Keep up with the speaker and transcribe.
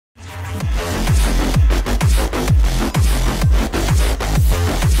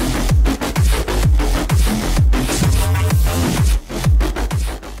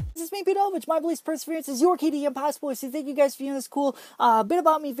which my beliefs, perseverance is your key to the impossible. So thank you guys for viewing this cool bit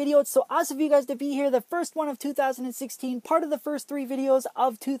about me video. It's so awesome of you guys to be here. The first one of 2016, part of the first 3 videos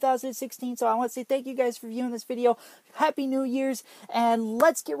of 2016. So I want to say thank you guys for viewing this video. Happy New Year's, and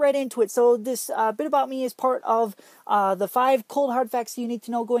let's get right into it. So this bit about me is part of the 5 cold hard facts you need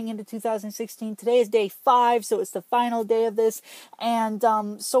to know going into 2016. Today is day 5, so it's the final day of this. And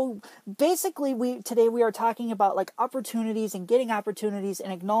so basically today we are talking about like opportunities and getting opportunities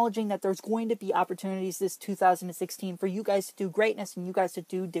and acknowledging that there's going to be opportunities this 2016 for you guys to do greatness and you guys to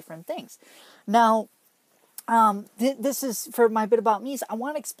do different things. Now, this is for my bit about me. So I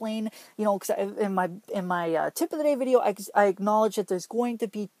want to explain, because in my tip of the day video, I acknowledge that there's going to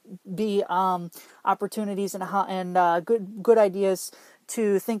be opportunities and good ideas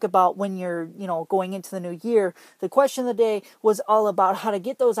to think about when you're, going into the new year. The question of the day was all about how to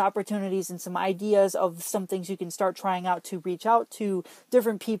get those opportunities and some ideas of some things you can start trying out to reach out to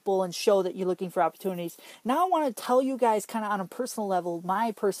different people and show that you're looking for opportunities. Now I want to tell you guys kind of on a personal level,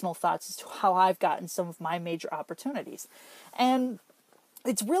 my personal thoughts as to how I've gotten some of my major opportunities. And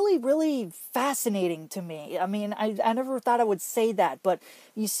it's really, really fascinating to me. I mean, I never thought I would say that, but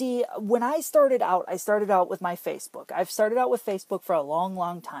you see, when I started out with my Facebook. I've started out with Facebook for a long,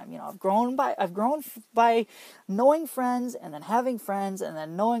 long time. I've grown by knowing friends and then having friends and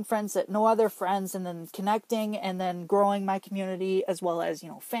then knowing friends that know other friends and then connecting and then growing my community as well as,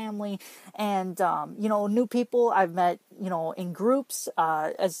 family and, new people I've met, in groups,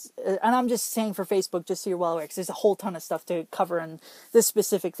 and I'm just saying for Facebook, just so you're well aware, because there's a whole ton of stuff to cover in this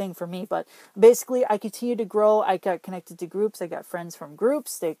specific thing for me, but basically I continue to grow. I got connected to groups. I got friends from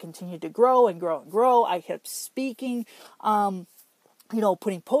groups. They continued to grow and grow and grow. I kept speaking,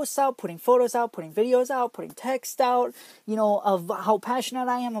 putting posts out, putting photos out, putting videos out, putting text out, of how passionate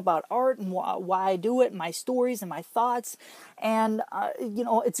I am about art and why I do it, and my stories and my thoughts. And,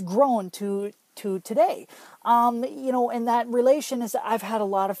 it's grown to today. And that relation is that I've had a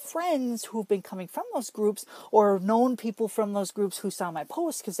lot of friends who've been coming from those groups or known people from those groups who saw my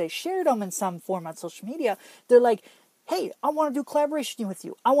posts because they shared them in some form on social media. They're like, hey, I want to do collaboration with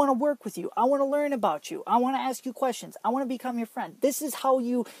you. I want to work with you. I want to learn about you. I want to ask you questions. I want to become your friend. This is how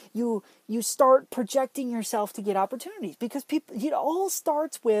you start projecting yourself to get opportunities, because it all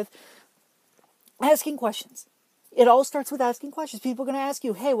starts with asking questions. It all starts with asking questions. People are going to ask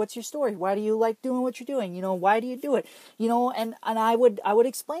you, hey, what's your story? Why do you like doing what you're doing? Why do you do it? And I would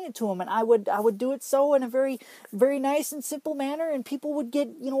explain it to them, and I would do it so in a very, very nice and simple manner, and people would get,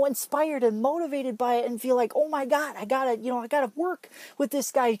 inspired and motivated by it and feel like, oh my God, I gotta work with this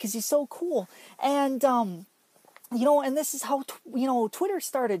guy because he's so cool. And, and this is how, Twitter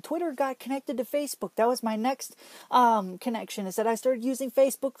started. Twitter got connected to Facebook. That was my next connection, is that I started using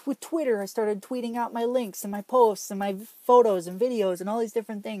Facebook with Twitter. I started tweeting out my links and my posts and my photos and videos and all these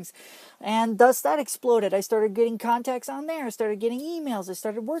different things. And thus that exploded. I started getting contacts on there. I started getting emails. I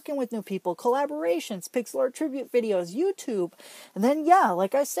started working with new people, collaborations, pixel art tribute videos, YouTube. And then,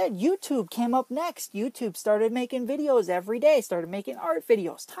 like I said, YouTube came up next. YouTube started making videos every day, started making art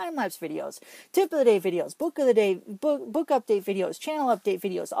videos, time-lapse videos, tip of the day videos, book of the day, book update videos, channel update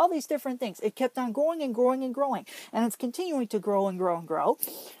videos, all these different things. It kept on growing and growing and growing, and it's continuing to grow and grow and grow.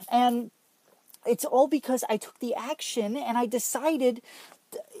 And it's all because I took the action and I decided,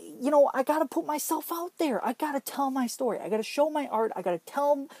 I got to put myself out there. I got to tell my story. I got to show my art. I got to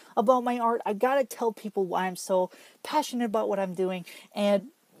tell them about my art. I got to tell people why I'm so passionate about what I'm doing and,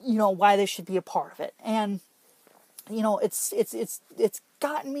 why they should be a part of it. And it's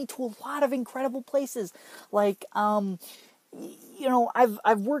gotten me to a lot of incredible places. Like, I've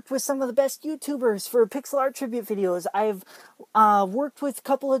worked with some of the best YouTubers for pixel art tribute videos. I've worked with a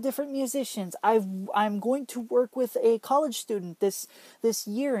couple of different musicians. I'm going to work with a college student this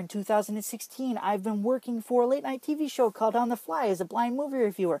year in 2016. I've been working for a late night TV show called On the Fly as a blind movie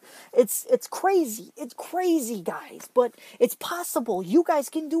reviewer. It's crazy. It's crazy, guys, but it's possible. You guys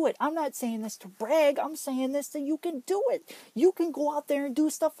can do it. I'm not saying this to brag. I'm saying this that you can do it. You can go out there and do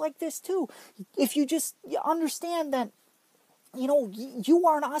stuff like this too. If you just understand that, you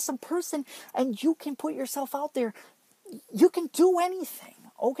are an awesome person and you can put yourself out there. You can do anything,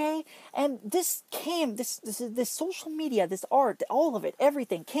 okay? And this social media, this art, all of it,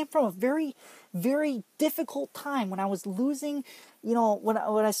 everything came from a very, very difficult time when I was losing, when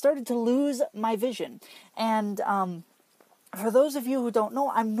I started to lose my vision. And for those of you who don't know,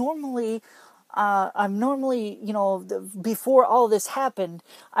 I'm normally, before all this happened,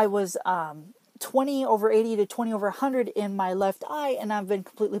 I was 20/80 to 20/100 in my left eye, and I've been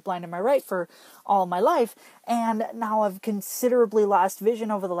completely blind in my right for all my life. And now I've considerably lost vision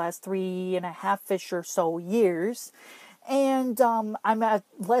over the last 3.5-ish or so years. And I'm at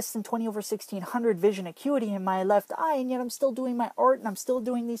less than 20/1600 vision acuity in my left eye, and yet I'm still doing my art and I'm still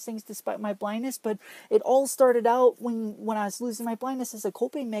doing these things despite my blindness. But it all started out when I was losing my blindness as a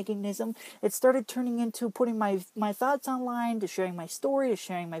coping mechanism. It started turning into putting my thoughts online, to sharing my story, to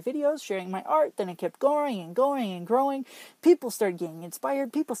sharing my videos, sharing my art. Then it kept going and going and growing. People started getting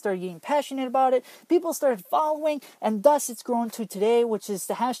inspired. People started getting passionate about it. People started following, and thus it's grown to today, which is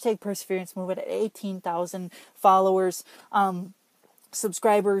the hashtag Perseverance Movement at 18,000 followers.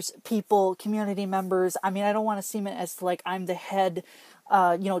 Subscribers, people, community members. I mean, I don't want to seem as to like I'm the head,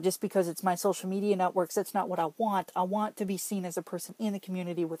 just because it's my social media networks. That's not what I want. I want to be seen as a person in the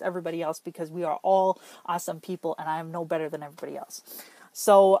community with everybody else, because we are all awesome people and I am no better than everybody else.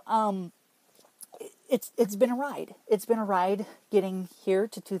 So, it's been a ride. It's been a ride getting here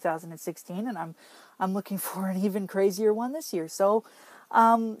to 2016, and I'm looking for an even crazier one this year. So,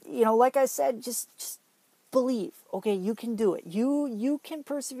 like I said, just believe. Okay, you can do it. You can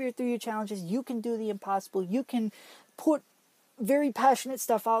persevere through your challenges. You can do the impossible. You can put very passionate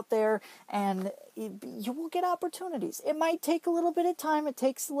stuff out there, and you will get opportunities. It might take a little bit of time. It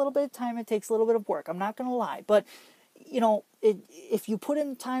takes a little bit of time. It takes a little bit of work. I'm not going to lie, but if you put in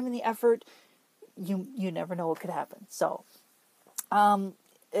the time and the effort, you never know what could happen. So,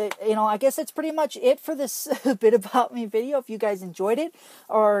 I guess that's pretty much it for this bit about me video. If you guys enjoyed it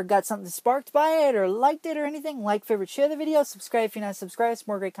or got something sparked by it or liked it or anything, like, favorite, share the video, subscribe if you're not subscribed. Some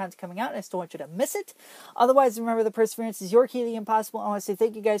more great content coming out, and I still want you to miss it. Otherwise, remember, the perseverance is your key to the impossible. I want to say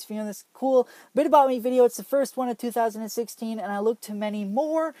thank you guys for viewing this cool bit about me video. It's the first one of 2016, and I look to many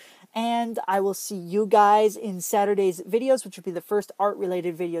more. And I will see you guys in Saturday's videos, which will be the first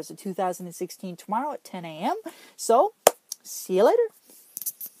art-related videos of 2016 tomorrow at 10 a.m. So, see you later.